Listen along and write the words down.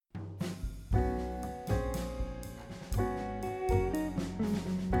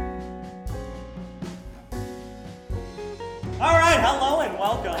hello and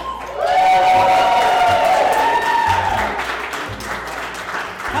welcome.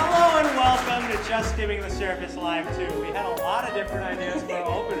 Hello and welcome to Just Skimming the Surface Live 2. We had a lot of different ideas for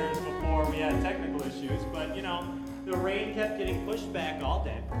openers before we had technical issues, but you know, the rain kept getting pushed back all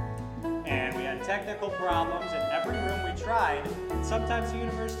day. And we had technical problems in every room we tried. And sometimes the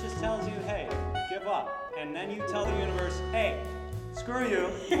universe just tells you, hey, give up. And then you tell the universe, hey, screw you,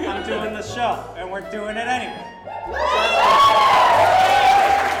 I'm doing the show. And we're doing it anyway. We've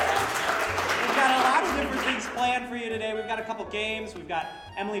got a lot of different things planned for you today. We've got a couple games. We've got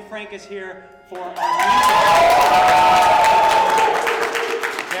Emily Frank is here for our music.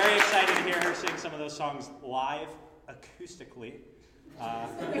 Very excited to hear her sing some of those songs live, acoustically.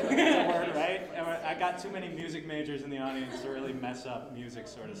 That's a word, right? I got too many music majors in the audience to really mess up music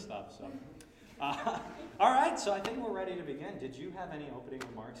sort of stuff. So, all right. So I think we're ready to begin. Did you have any opening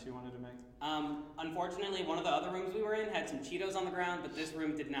remarks you wanted to make? Unfortunately, one of the other rooms we were in had some Cheetos on the ground, but this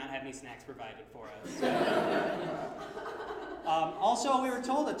room did not have any snacks provided for us. Also, we were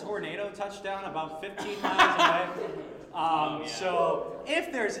told a tornado touched down about 15 miles away. So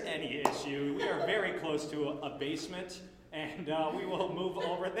if there's any issue, we are very close to a basement. And we will move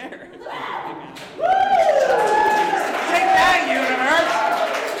over there. Take that, universe!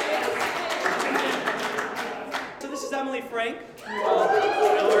 So this is Emily Frank.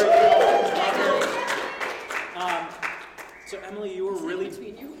 So Emily, you were really...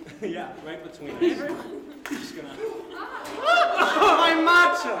 between you? Yeah, right between us. I'm just gonna... Oh, my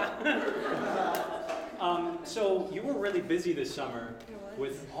matcha! So you were really busy this summer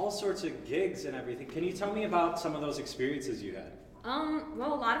with all sorts of gigs and everything. Can you tell me about some of those experiences you had?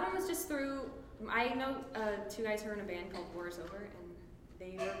 Well, a lot of them was just through, I know two guys who are in a band called War is Over, and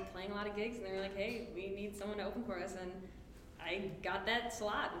they were playing a lot of gigs, and they were like, hey, we need someone to open for us, and I got that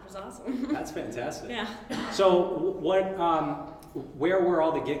slot, which was awesome. That's fantastic. Yeah. So where were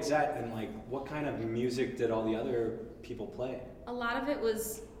all the gigs at, and like, what kind of music did all the other people play? A lot of it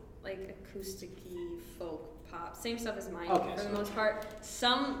was like acoustic-y, folk, pop, same stuff as mine for the most part.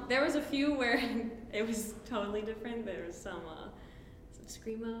 There was a few where it was totally different. There was some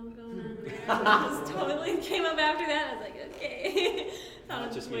screamo going on there. It just totally came up after that. I was like, okay.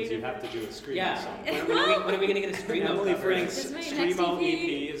 That just means you have to do a screamo song. When are we going to get a screamo? Emily Frank's screamo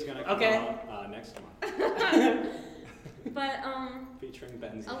EP is going to come out next month. But featuring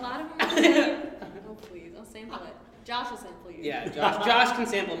Benz. a lot of them were the same. Oh please, I'll sample it. Josh will sample you. Yeah, Josh can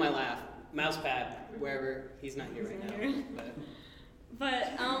sample my laugh. Mouse pad, wherever he's not here right now.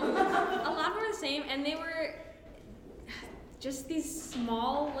 But a lot of them were the same, and they were just these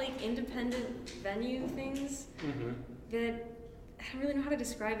small, like, independent venue things that I don't really know how to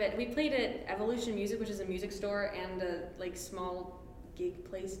describe it. We played at Evolution Music, which is a music store and a like small gig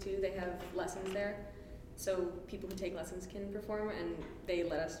place too. They have lessons there, so people who take lessons can perform, and they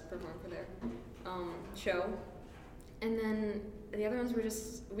let us perform for their show. And then the other ones were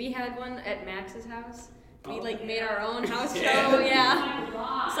just, we had one at Max's house. We made our own house show, yeah.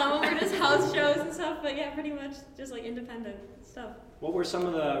 Some of them were just house shows and stuff, but yeah, pretty much just like independent stuff. What were some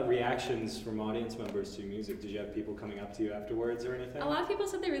of the reactions from audience members to your music? Did you have people coming up to you afterwards or anything? A lot of people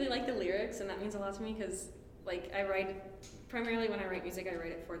said they really liked the lyrics, and that means a lot to me because like primarily when I write music, I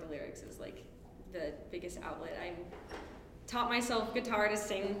write it for the lyrics. It's like the biggest outlet. I taught myself guitar to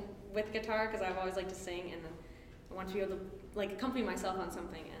sing with guitar because I've always liked to sing, and I want to be able to like accompany myself on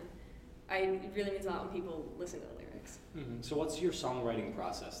something, and it really means a lot when people listen to the lyrics. Mm-hmm. So what's your songwriting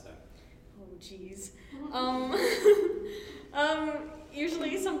process then? Oh geez.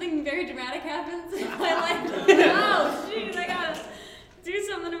 Usually something very dramatic happens in my life. Oh jeez, I gotta do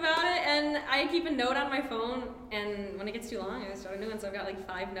something about it, and I keep a note on my phone, and when it gets too long, I start a new one. So I've got like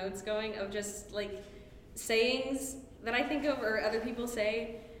 5 notes going of just like sayings that I think of or other people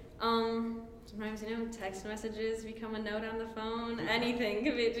say. Sometimes, text messages become a note on the phone, anything,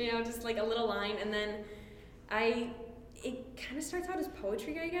 just like a little line, and then it kind of starts out as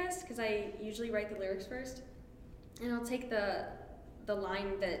poetry, I guess, because I usually write the lyrics first, and I'll take the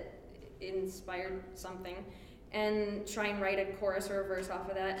line that inspired something and try and write a chorus or a verse off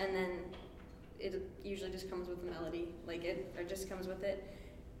of that, and then it usually just comes with a melody, it just comes with it,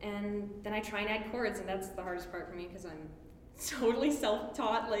 and then I try and add chords, and that's the hardest part for me because I'm totally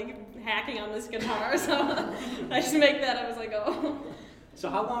self-taught, hacking on this guitar, so I just make that. I was like, oh. So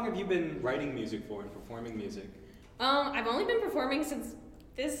how long have you been writing music for and performing music? I've only been performing since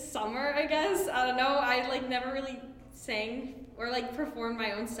this summer, I guess. I don't know. I never really sang or performed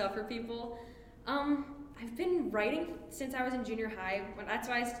my own stuff for people. I I've been writing since I was in junior high. That's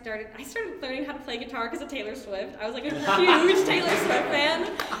why I started learning how to play guitar because of Taylor Swift. I was like a huge Taylor Swift fan,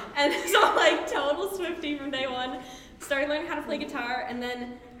 and so like total Swiftie from day one. Started learning how to play guitar, and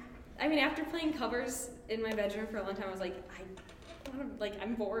then, I mean, after playing covers in my bedroom for a long time, I was like,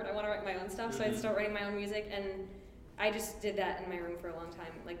 I'm bored. I want to write my own stuff, so I'd start writing my own music, and I just did that in my room for a long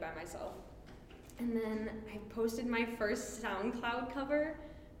time, like by myself. And then I posted my first SoundCloud cover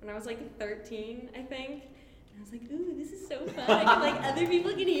when I was like 13, I think. And I was like, ooh, this is so fun. I can, like, other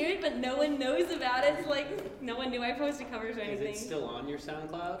people can hear it, but no one knows about it. It's like, no one knew I posted covers or anything. Is it still on your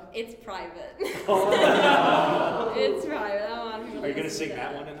SoundCloud? It's private. Oh. It's private. I don't want people to Are you going to listen sing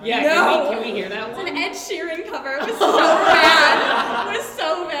that one tonight? Yeah, No. can we hear that It's one? an Ed Sheeran cover. It was so bad. It was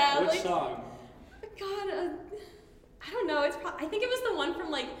so bad. Which Like, song? God, I don't know. I think it was the one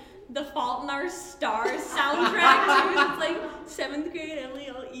from like The Fault in Our Stars soundtrack. She was like 7th grade Emily,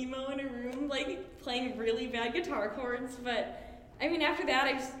 all emo in a room, like playing really bad guitar chords. But I mean, after that,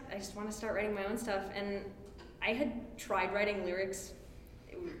 I just want to start writing my own stuff. And I had tried writing lyrics,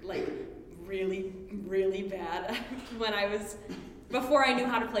 like really, really bad before I knew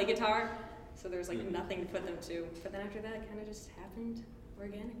how to play guitar. So there was like nothing to put them to. But then after that, it kind of just happened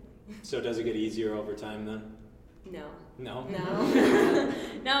organically. So does it get easier over time then? No. No? No.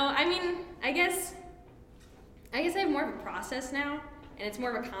 No, I mean, I guess I have more of a process now, and it's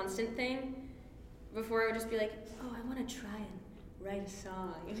more of a constant thing. Before I would just be like, oh, I want to try and write a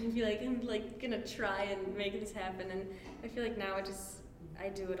song. And I'd be like, I'm like gonna try and make this happen. And I feel like now I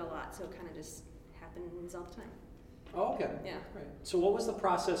do it a lot, so it kind of just happens all the time. Oh, okay. Yeah. Right. So what was the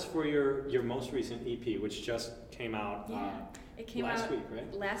process for your most recent EP, which just came out It came last out week,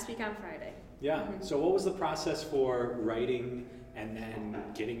 right? last week on Friday. Yeah. Mhm. So what was the process for writing and then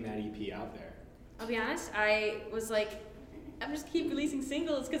getting that EP out there? I'll be honest, I was like, I'm just keep releasing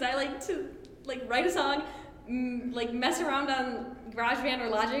singles because I like to like write a song, like mess around on GarageBand or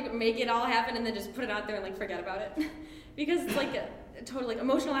Logic, make it all happen, and then just put it out there and like forget about it. Because it's like a total like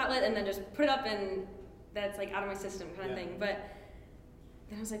emotional outlet, and then just put it up and that's like out of my system kind of thing. But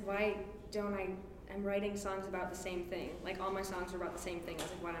then I was like, why don't I'm writing songs about the same thing. Like all my songs are about the same thing. I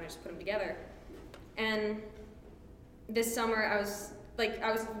was like, why don't I just put them together? And this summer I was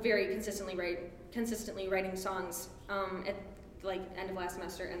very consistently writing songs at like end of last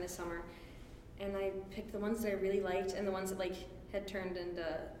semester and this summer. And I picked the ones that I really liked and the ones that like had turned into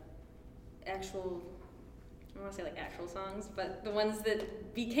actual, I don't want to say like actual songs, but the ones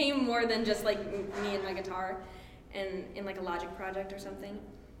that became more than just like me and my guitar and in like a Logic project or something.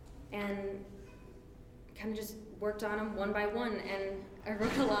 And kind of just worked on them one by one, and I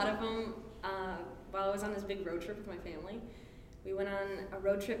wrote a lot of them while I was on this big road trip with my family. We went on a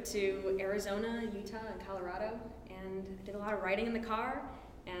road trip to Arizona, Utah, and Colorado, and I did a lot of writing in the car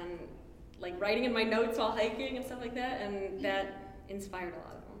and like writing in my notes while hiking and stuff like that, and that inspired a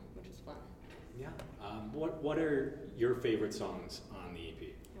lot of them, which was fun. Yeah. What are your favorite songs on the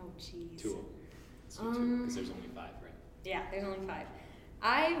EP? Oh, jeez. Two. Because there's only 5, right? Yeah, there's only 5.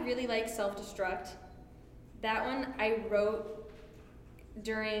 I really like Self-Destruct. That one I wrote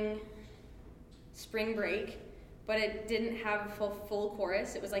during spring break, but it didn't have a full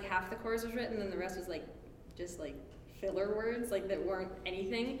chorus. It was like half the chorus was written, and the rest was like just like filler words, like that weren't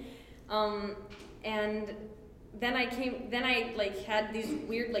anything. And then I like had these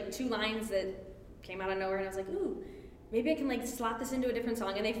weird like 2 lines that came out of nowhere, and I was like, ooh, maybe I can like slot this into a different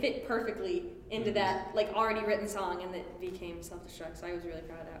song, and they fit perfectly into that like already written song, and it became Self-Destruct. So I was really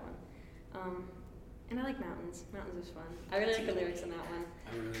proud of that one. And I like Mountains. Mountains was fun. I really like the lyrics in that one.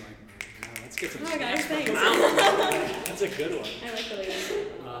 I really like. Yeah, let's get some. Oh, guys, thanks. That's a good one. I like the lyrics.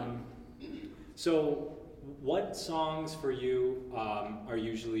 So, what songs for you are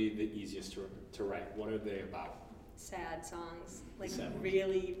usually the easiest to write? What are they about? Sad songs. Like Sad ones.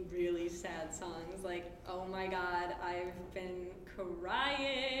 really, really sad songs. Like, oh my god, I've been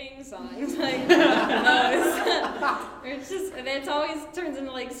crying songs. Like those. It always turns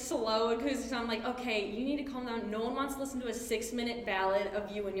into like slow acoustic song. I'm like, okay, you need to calm down. No one wants to listen to a 6-minute ballad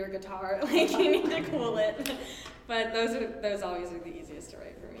of you and your guitar. Like, you need to cool it. But those always are the easiest to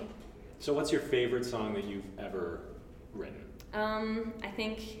write for me. So, what's your favorite song that you've ever written? I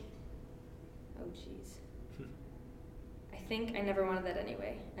think, oh jeez. I think I Never Wanted That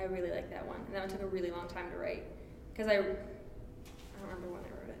Anyway. I really like that one. And that one took a really long time to write. Because I don't remember when I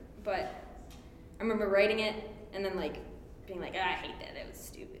wrote it. But I remember writing it and then like being like, I hate that, it was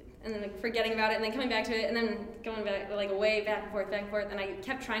stupid. And then like forgetting about it and then coming back to it and then going back like away, back and forth. And I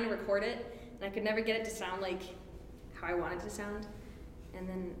kept trying to record it and I could never get it to sound like how I wanted it to sound. And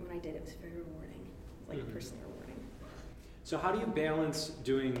then when I did, it was very rewarding. It was like personally rewarding. So how do you balance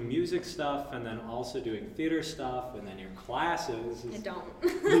doing music stuff and then also doing theater stuff and then your classes? I don't.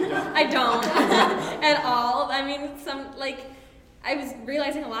 You don't? I don't at all. I mean, I was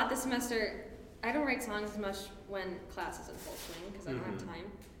realizing a lot this semester. I don't write songs as much when class is in full swing because I don't have time.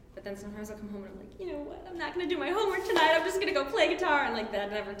 But then sometimes I'll come home and I'm like, you know what? I'm not gonna do my homework tonight. I'm just gonna go play guitar, and like that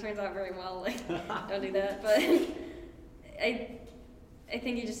never turns out very well. Like, don't do that. But I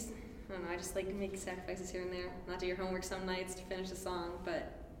think you just, I don't know. I just like make sacrifices here and there. Not do your homework some nights to finish a song,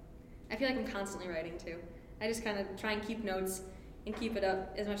 but I feel like I'm constantly writing too. I just kind of try and keep notes and keep it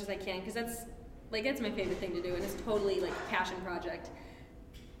up as much as I can because that's my favorite thing to do, and it's totally like a passion project.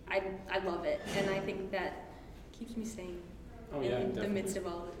 I love it, and I think that keeps me sane in the definitely. midst of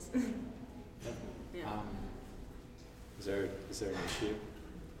all this. Yeah. Is there an issue?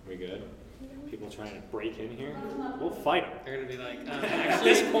 Are we good? People trying to break in here? We'll fight them. They're gonna be like, At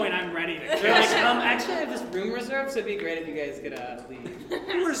this point, I'm ready to they're like, actually, I have this room reserved, so it'd be great if you guys could leave.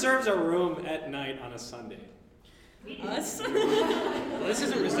 Who reserves a room at night on a Sunday? Us. Well, this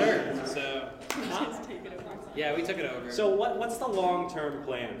isn't reserved, so Just take it over. yeah, we took it over. So what's the long-term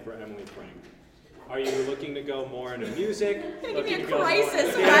plan for Emily Frank? Are you looking to go more into music? Give me Looking a to go more crisis,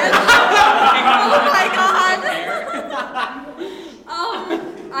 into man. theater? Oh my god.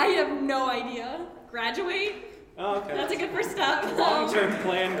 I have no idea. Graduate? Oh, okay. That's a good first step. Long-term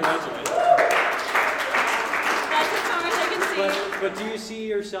plan, graduate. That's as far as I can see. But do you see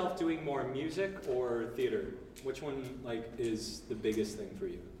yourself doing more music or theater? Which one is the biggest thing for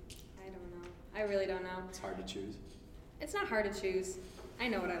you? I don't know. I really don't know. It's hard to choose. It's not hard to choose. I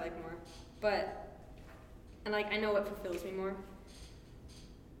know what I like more. And I know what fulfills me more.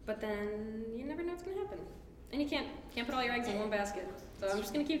 But then you never know what's gonna happen. And you can't put all your eggs in one basket. So I'm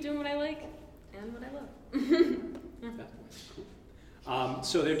just gonna keep doing what I like and what I love. Definitely. Cool.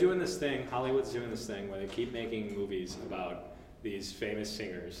 So they're doing this thing, Hollywood's doing this thing where they keep making movies about these famous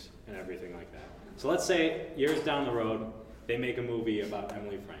singers and everything like that. So let's say years down the road, they make a movie about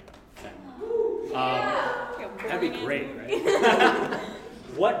Emily Frank. Okay. That'd be great, right?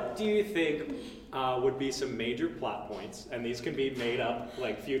 What do you think would be some major plot points, and these can be made up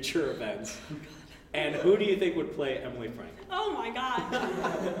like future events, and who do you think would play Emily Frank? Oh my god.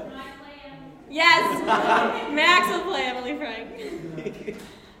 Yes! Max will play Emily Frank.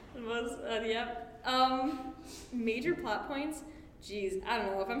 Yep. Major plot points? Jeez, I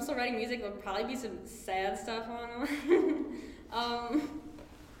don't know. If I'm still writing music, there'll probably be some sad stuff along the line.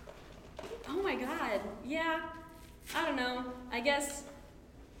 Oh my god. Yeah. I don't know. I guess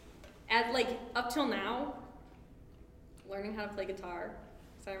up till now, learning how to play guitar.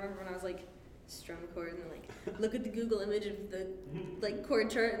 So I remember when I was strum a chord and look at the Google image of the chord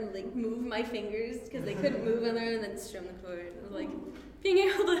chart and move my fingers because they couldn't move on there, and then strum the chord. It was being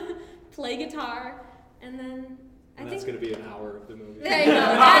able to play guitar, and then And that's going to be an hour of the movie. there you go.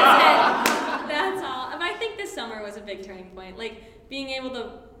 That's it. That's all. But I think this summer was a big turning point. Being able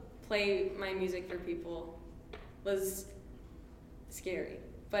to play my music for people was scary,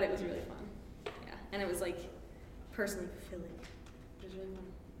 but it was really fun. Yeah, and it was personally fulfilling. It was really fun.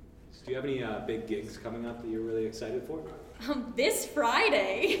 So do you have any big gigs coming up that you're really excited for? This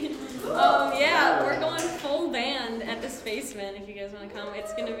Friday. Yeah, we're going full band at the Spaceman. If you guys want to come,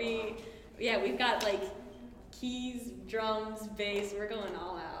 it's gonna be. Yeah, we've got keys, drums, bass. We're going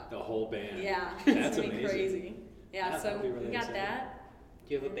all out. The whole band. Yeah, That's it's gonna be amazing. crazy. Yeah, so that'd be really we got exciting. that.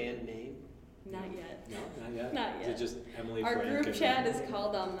 Do you have a band name? Not yet. No, not yet. Not Is yet. it just Emily Our Frank group and chat is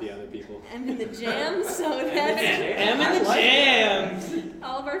called the other people? M in the Jam, so that's M in the Jams!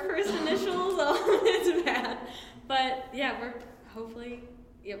 all of our first initials. It's bad, but yeah, we're hopefully.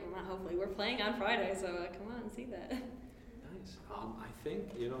 Yeah, well, not hopefully. We're playing on Friday, so come on and see that. Nice. I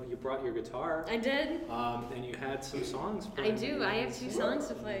think you brought your guitar. I did. And you had some songs. I do. I have 2 songs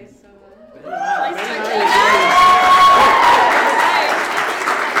to play, so.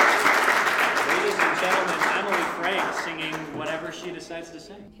 Ladies and gentlemen, Emily Frank singing whatever she decides to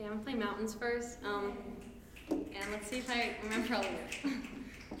sing. Okay, I'm gonna play Mountains first. And let's see if I remember all of it.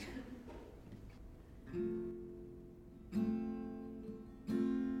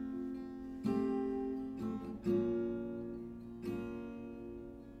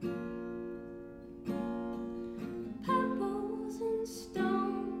 Pebbles and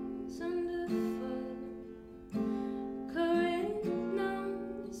stones underfoot, current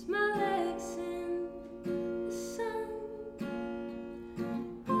numbs my legs in the sun.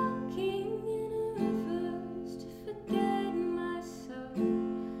 Walking in a reverse to forget myself.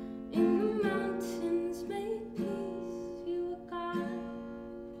 In the mountains made peace, you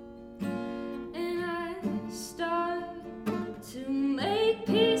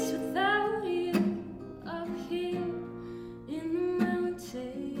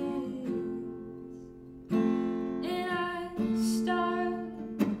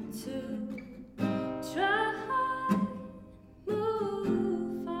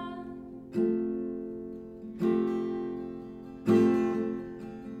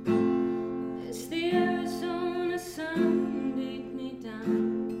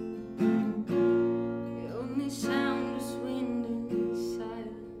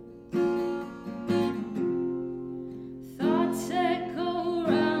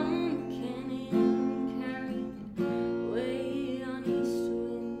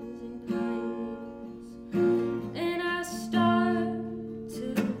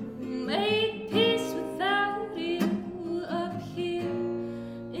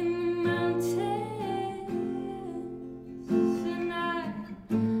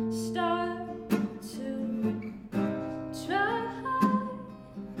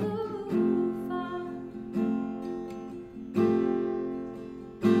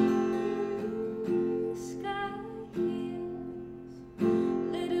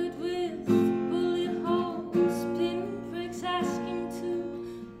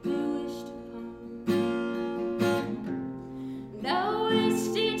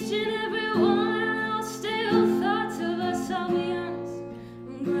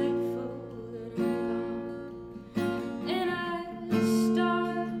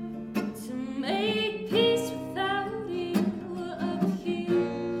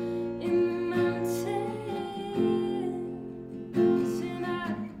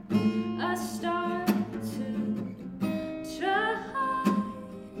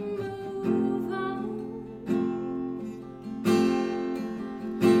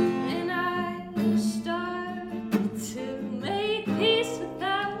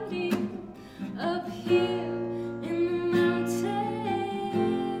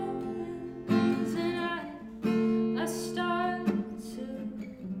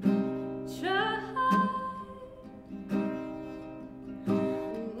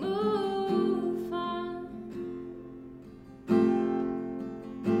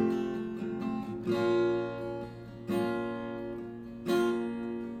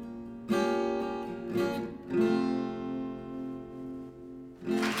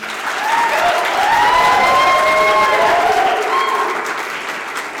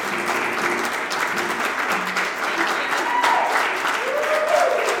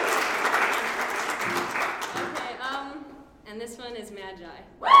shy.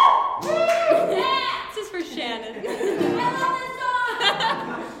 This is for Shannon. I love this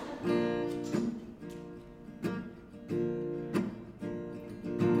song!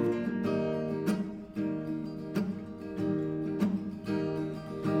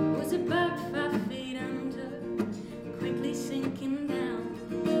 Was about 5 feet under, quickly sinking down,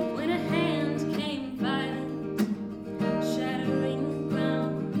 when a hand came violent, shattering the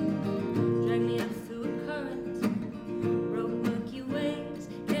ground, dragged me up through a current, broke murky waves,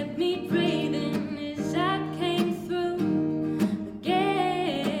 kept me breathing as I came through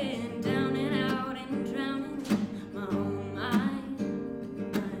again, down and out and drowning in my own mind,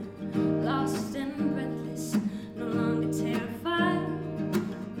 lost and breathless, no longer terrified.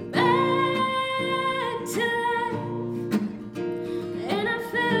 Back to life, and I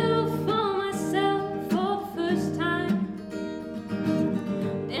fell for myself for the first time,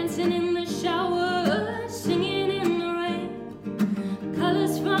 dancing in the shower, singing in the rain,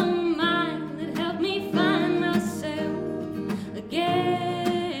 colors from mine that helped me find myself again.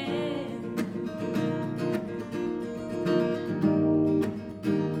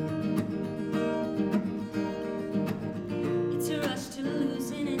 It's a rush to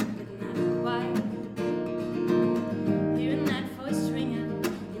losing it, but not quite. Hearing that voice ring out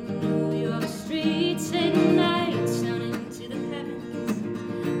in New York streets at night, sounding to the heavens,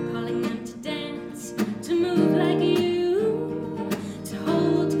 calling them to dance, to move like you, to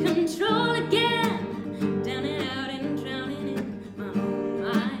hold control again, down and out and drowning in my own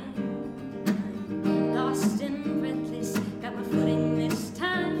mind, lost and breathless, got my footing this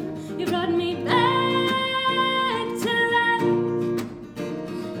time. You brought me back to life,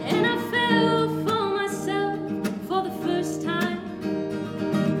 and I fell for myself for the first time,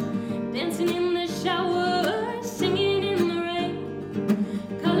 dancing in the shower, singing in the rain,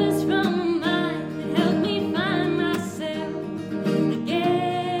 colors from mine that helped me find myself again.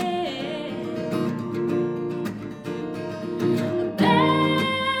 Back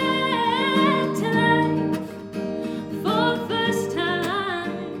to life for the first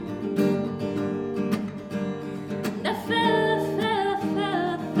time. And I fell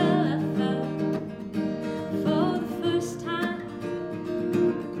for the first time.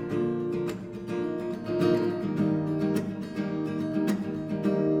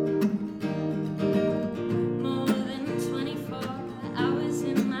 More than 24 hours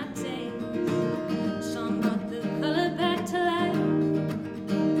in my days, song brought the color back to life.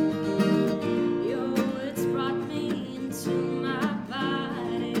 Your words brought me into my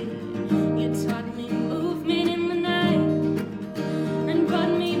body. You taught me movement in the night and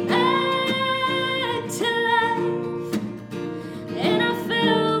brought me back to life. And I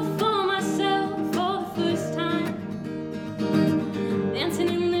fell for myself for the first time, dancing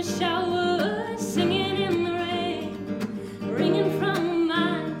in the shower, singing in the rain, ringing from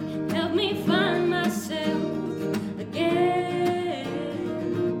mine, help me find myself again.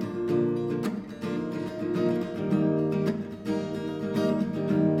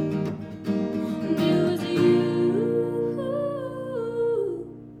 And it was you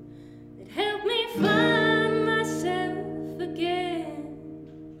that helped me find myself again.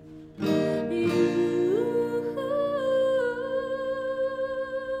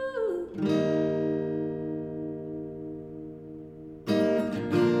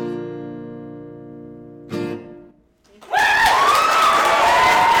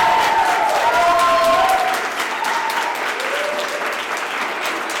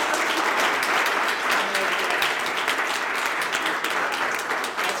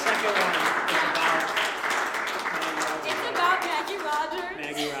 That second one is about It's about Maggie Rogers.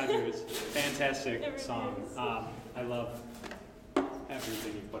 Maggie Rogers. Fantastic It really song. is. I love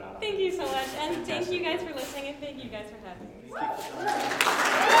everything you put out. Thank you so much, and thank Fantastic. you guys for listening, and thank you guys for having me.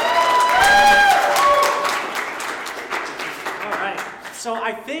 All right. So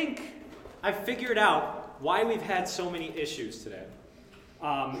I think I figured out why we've had so many issues today.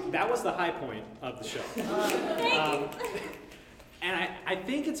 That was the high point of the show. Thank you. And I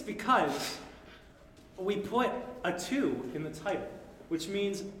think it's because we put a 2 in the title, which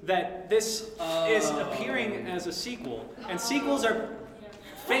means that this is appearing as a sequel, and sequels are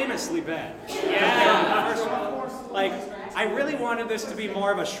famously bad. Yeah. The first one. Like, I really wanted this to be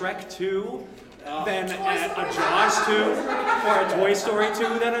more of a Shrek 2 than a Jaws 2, or a Toy Story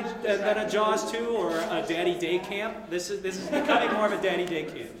 2 than a Jaws 2, or a Daddy Day Camp. This is becoming more of a Daddy Day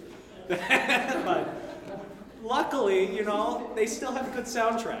Camp. But luckily, you know, they still have good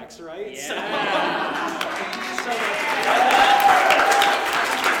soundtracks, right? Yeah.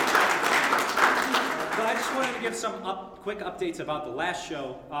 But I just wanted to give some quick updates about the last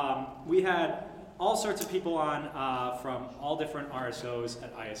show. We had all sorts of people on from all different RSOs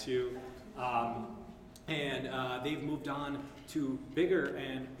at ISU. And they've moved on to bigger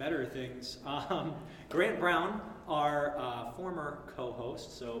and better things. Grant Brown, our former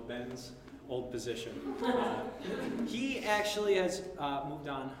co-host, so Ben's old position, he actually has moved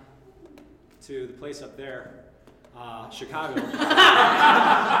on to the place up there, Chicago.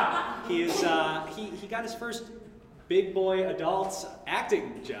 He got his first big boy adults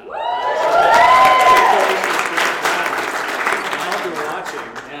acting job. I hope you're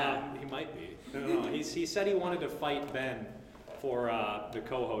watching. He might be. I don't know. He said he wanted to fight Ben for the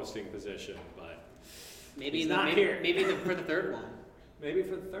co-hosting position, but Maybe he's the, not maybe, here. maybe the, for the third one. Maybe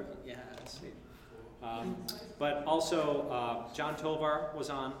for the third one. Yeah. Let's see. But also, John Tovar was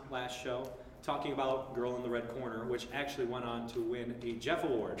on last show talking about Girl in the Red Corner, which actually went on to win a Jeff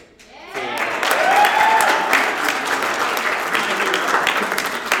Award.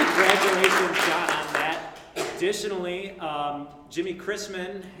 Congratulations, John, on that. Additionally, Jimmy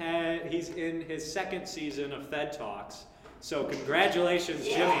Chrisman, he's in his second season of Thed Talks. So congratulations,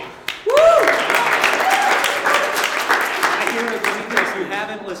 Jimmy. If you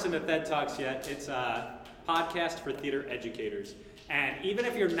haven't listened to Thed Talks yet, it's a podcast for theater educators. And even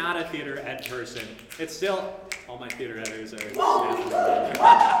if you're not a theater ed person, it's still, all my theater editors are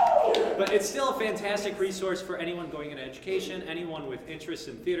but it's still a fantastic resource for anyone going into education, anyone with interest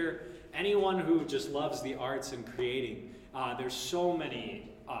in theater, anyone who just loves the arts and creating. There's so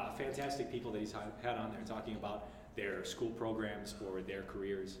many fantastic people that he's had on there talking about their school programs or their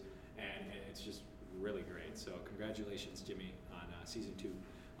careers, and it's just really great. So congratulations, Jimmy, on season 2.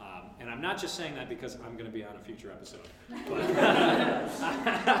 And I'm not just saying that because I'm going to be on a future episode, but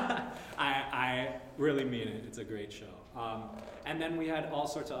I really mean it. It's a great show. And then we had all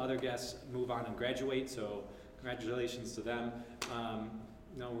sorts of other guests move on and graduate, so congratulations to them.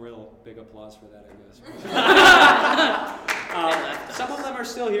 No real big applause for that, I guess. Some of them are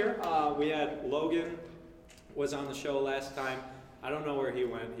still here. We had Logan was on the show last time. I don't know where he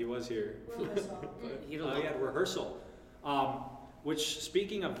went. He was here. He had rehearsal. Which,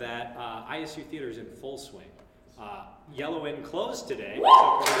 speaking of that, ISU Theater is in full swing. Yellow Inn closed today.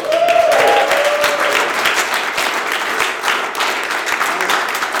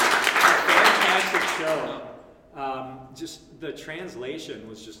 Fantastic show. Just the translation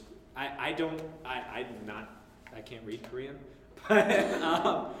was just, I can't read Korean,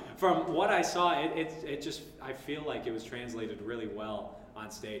 but from what I saw, it just, I feel like it was translated really well on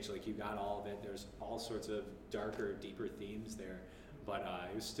stage. Like, you got all of it. There's all sorts of darker, deeper themes there, but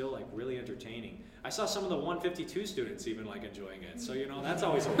it was still like really entertaining. I saw some of the 152 students even like enjoying it, so that's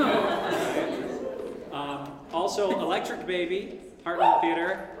always okay. Right? Also, Electric Baby, Heartland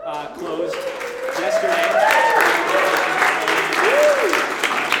Theater, closed yesterday.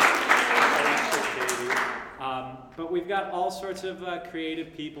 But we've got all sorts of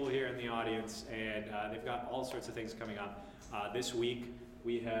creative people here in the audience, and they've got all sorts of things coming up. This week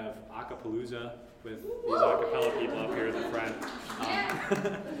we have Acapalooza with these acapella people up here in the front.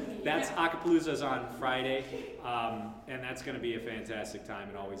 That's Acapalooza's on Friday, and that's going to be a fantastic time.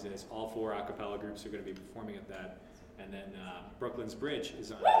 It always is. All 4 acapella groups are going to be performing at that, and then Brooklyn's Bridge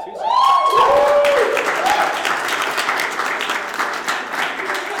is on Tuesday.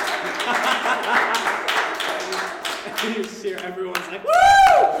 You see everyone's like, woo!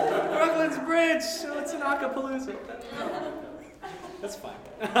 Brooklyn's Bridge! So it's an acapalooza. That's fine.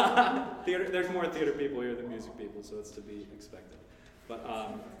 There's more theater people here than music people, so it's to be expected. But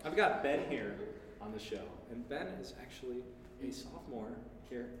I've got Ben here on the show, and Ben is actually a sophomore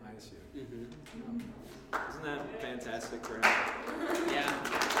here at ISU. Mm-hmm. Isn't that fantastic for him? Yeah.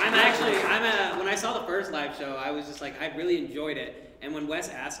 When I saw the first live show, I was just like, I really enjoyed it. And when Wes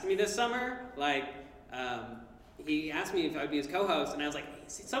asked me this summer, he asked me if I would be his co-host, and I was like,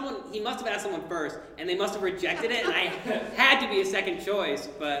 he must have asked someone first, and they must have rejected it, and I had to be a second choice,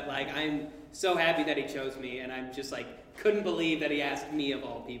 but I'm so happy that he chose me, and I'm just couldn't believe that he asked me of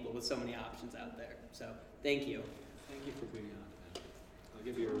all people with so many options out there. So, thank you. Thank you for being on. I'll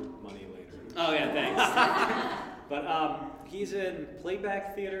give you your money later. Oh yeah, thanks. But he's in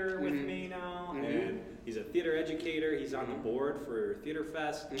playback theater with me now, and he's a theater educator. He's on the board for Theater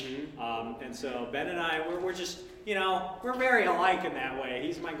Fest. And so Ben and I, we're just, we're very alike in that way.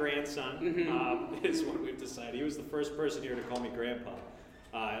 He's my grandson, is what we've decided. He was the first person here to call me grandpa.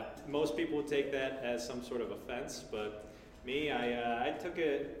 Most people would take that as some sort of offense, but me, I took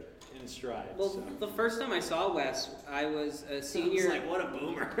it in stride. Well, the first time I saw Wes, I was a senior. It's like, what a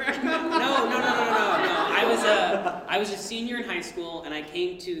boomer. No. I was a senior in high school, and I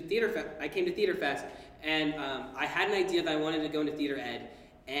came to Theater Fest, and I had an idea that I wanted to go into theater ed,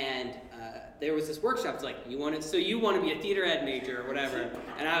 and there was this workshop. It's like, you want to be a theater ed major or whatever.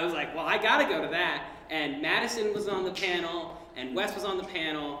 And I was like, well, I got to go to that. And Madison was on the panel, and Wes was on the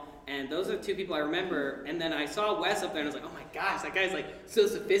panel, and those are the two people I remember. And then I saw Wes up there, and I was like, oh my gosh, that guy's like so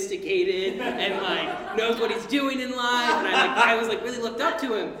sophisticated and like knows what he's doing in life. And I was like really looked up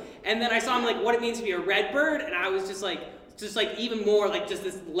to him. And then I saw him like what it means to be a Redbird, and I was just like even more like just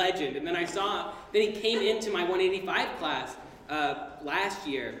this legend. And then then he came into my 185 class last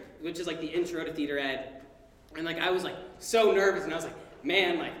year, which is like the intro to theater ed. And like I was like so nervous, and I was like,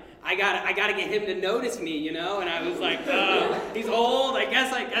 man, like I gotta get him to notice me, you know? And I was like, he's old, I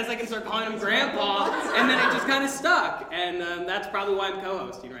guess I can start calling him Grandpa. And then it just kind of stuck. And that's probably why I'm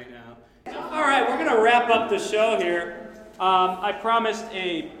co-hosting right now. All right, we're gonna wrap up the show here. I promised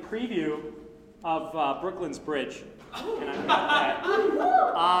a preview of Brooklyn's Bridge, and I've got that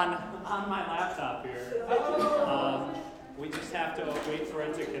on my laptop here. We just have to wait for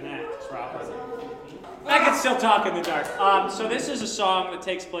it to connect properly. I can still talk in the dark. So this is a song that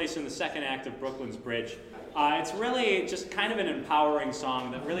takes place in the second act of Brooklyn's Bridge. It's really just kind of an empowering song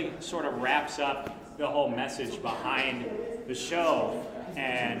that really sort of wraps up the whole message behind the show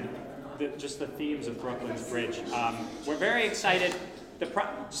and just the themes of Brooklyn's Bridge. We're very excited.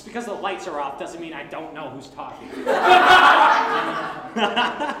 Just because the lights are off doesn't mean I don't know who's talking.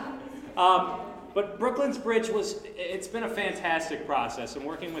 But Brooklyn's Bridge it's been a fantastic process, and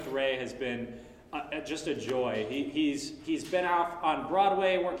working with Ray has been just a joy. He's been out on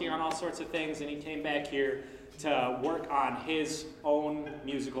Broadway working on all sorts of things, and he came back here to work on his own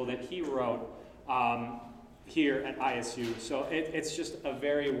musical that he wrote here at ISU. So it's just a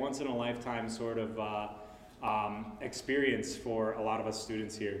very once-in-a-lifetime sort of experience for a lot of us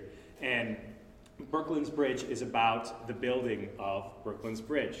students here. And Brooklyn's Bridge is about the building of Brooklyn's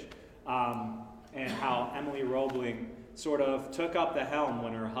Bridge, and how Emily Roebling sort of took up the helm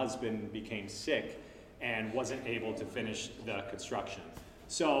when her husband became sick and wasn't able to finish the construction.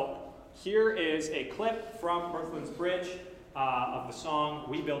 So here is a clip from Brooklyn's Bridge of the song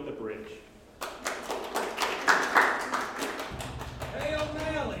 "We Built the Bridge." Hey,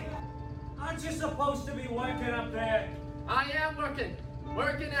 O'Malley, aren't you supposed to be working up there? I am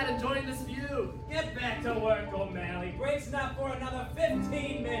working at enjoying this view. Get back to work, O'Malley. Break's not for another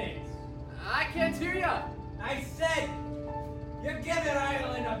 15 minutes. I can't hear ya. I said, you're giving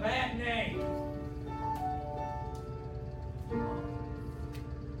Ireland a bad name.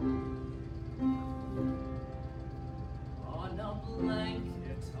 On a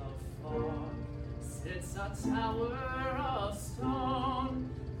blanket of fog sits a tower of stone.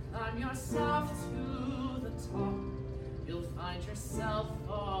 Climb yourself to the top. You'll find yourself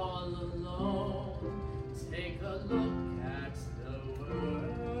all alone. Take a look at the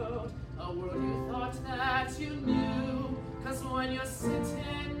world, a world you thought that you knew. 'Cause when you're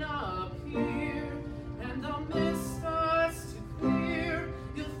sitting up here and the mist starts to clear,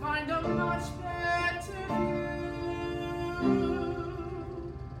 you'll find a much better view.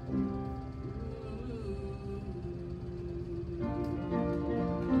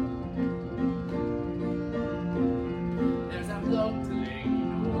 There's a bloke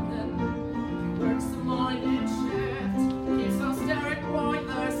delaying Nolan. He works the morning shift, keeps those derrick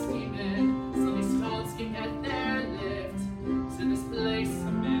boilers steaming, so these stalls can get their lift to this place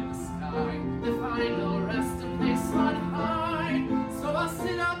up in the sky. They find no resting place on high, so I'll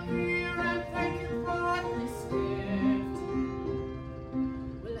sit up here and thank you for this gift.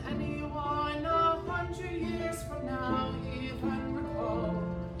 Will anyone 100 years from now even recall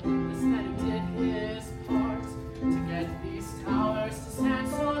this man who did his part to get these towers to stand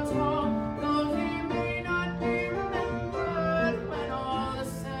so tall? Though he may not be remembered when all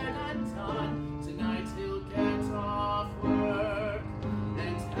is said and done, tonight he'll get off work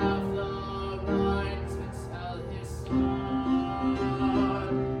and have the right to tell his son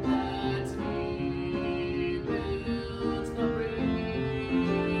that he built the bridge.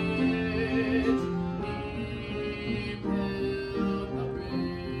 He built the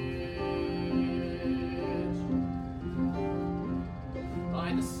bridge. By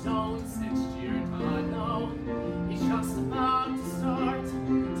the stones six-tiered tunnel, he's just about to start.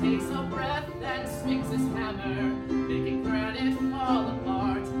 Takes a breath, then swings his hammer, making granite fall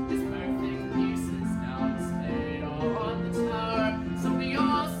apart. His perfect pieces now stay on the tower. So we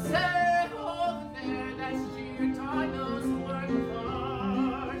all say, over there, that's Giordano's work of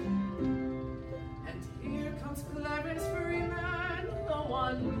art. And here comes Clarence Freeman, the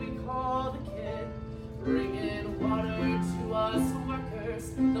one we call the kid, bringing water to us workers.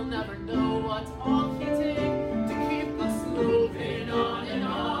 They'll never know what all he did to keep us moving on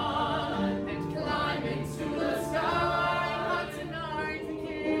and climbing to the sky. But tonight the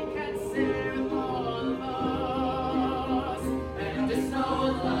king can sing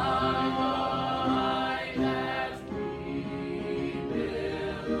lie that we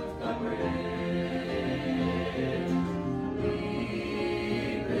built the bridge.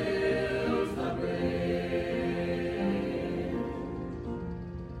 We built the bridge.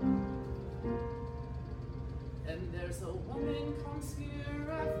 And there's a woman comes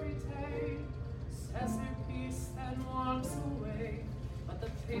here every day, says her piece and walks away, but the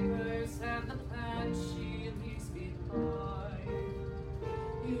papers and the plans she leaves behind,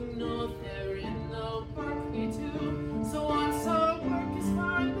 you know they're in the work we do. So once our work is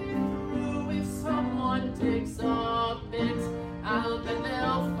finally through, if someone digs a bit out, then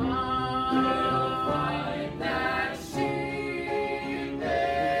they'll find that she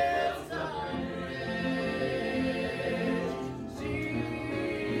built the bridge. She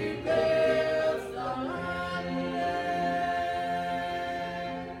built the bridge.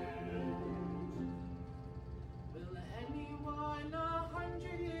 Will anyone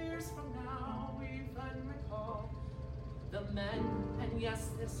 100 years from now even recall the men, and yes,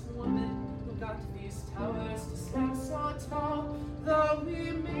 this woman who got these towers to stand so tall? Though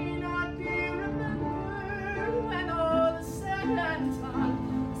we may not be remembered when all is said and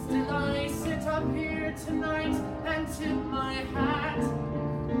done, still I sit up here tonight and tip my hat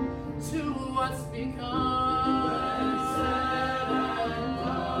to what's become.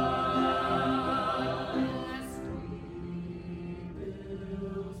 Yes, we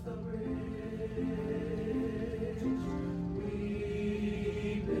built the bridge. We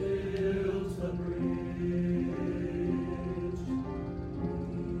built the bridge.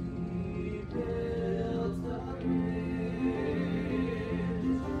 We built the bridge.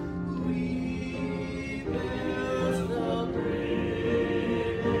 We built the bridge.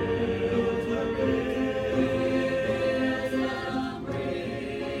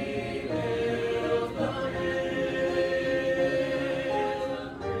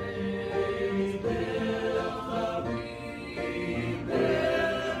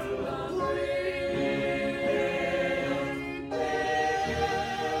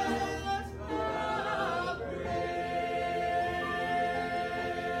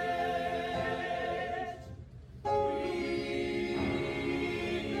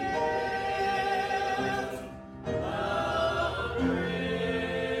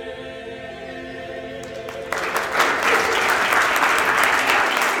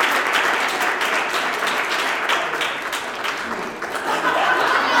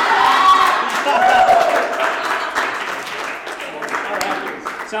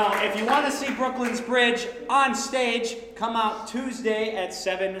 So if you want to see Brooklyn's Bridge on stage, come out Tuesday at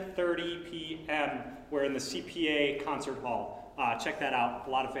 7:30 p.m. We're in the CPA Concert Hall. Check that out. A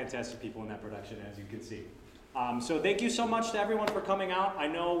lot of fantastic people in that production, as you can see. So thank you so much to everyone for coming out. I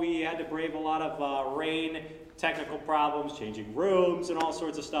know we had to brave a lot of rain, technical problems, changing rooms, and all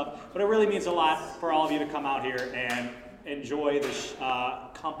sorts of stuff. But it really means a lot for all of you to come out here and enjoy this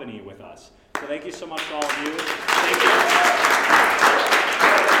company with us. So thank you so much to all of you.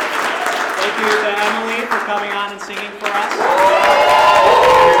 Thank you to Emily for coming on and singing for us.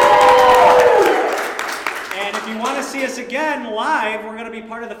 And if you want to see us again live, we're going to be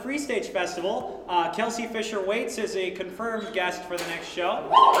part of the Free Stage Festival. Kelsey Fisher-Waits is a confirmed guest for the next show.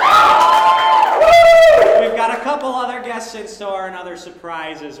 We've got a couple other guests in store and other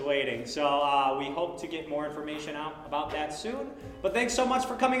surprises waiting. So we hope to get more information out about that soon. But thanks so much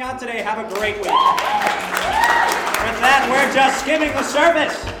for coming out today. Have a great week. With that, we're just skimming the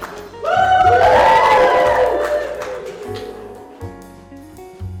surface.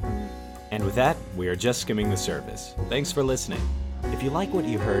 And with that, we are just skimming the surface. Thanks for listening. If you like what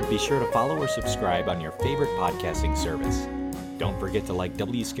you heard, be sure to follow or subscribe on your favorite podcasting service. Don't forget to like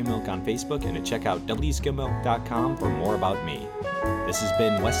W Skim Milk on Facebook and to check out wskimmilk.com for more about me. This has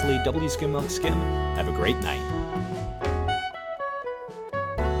been Wesley W Skim Milk Skim. Have a great night.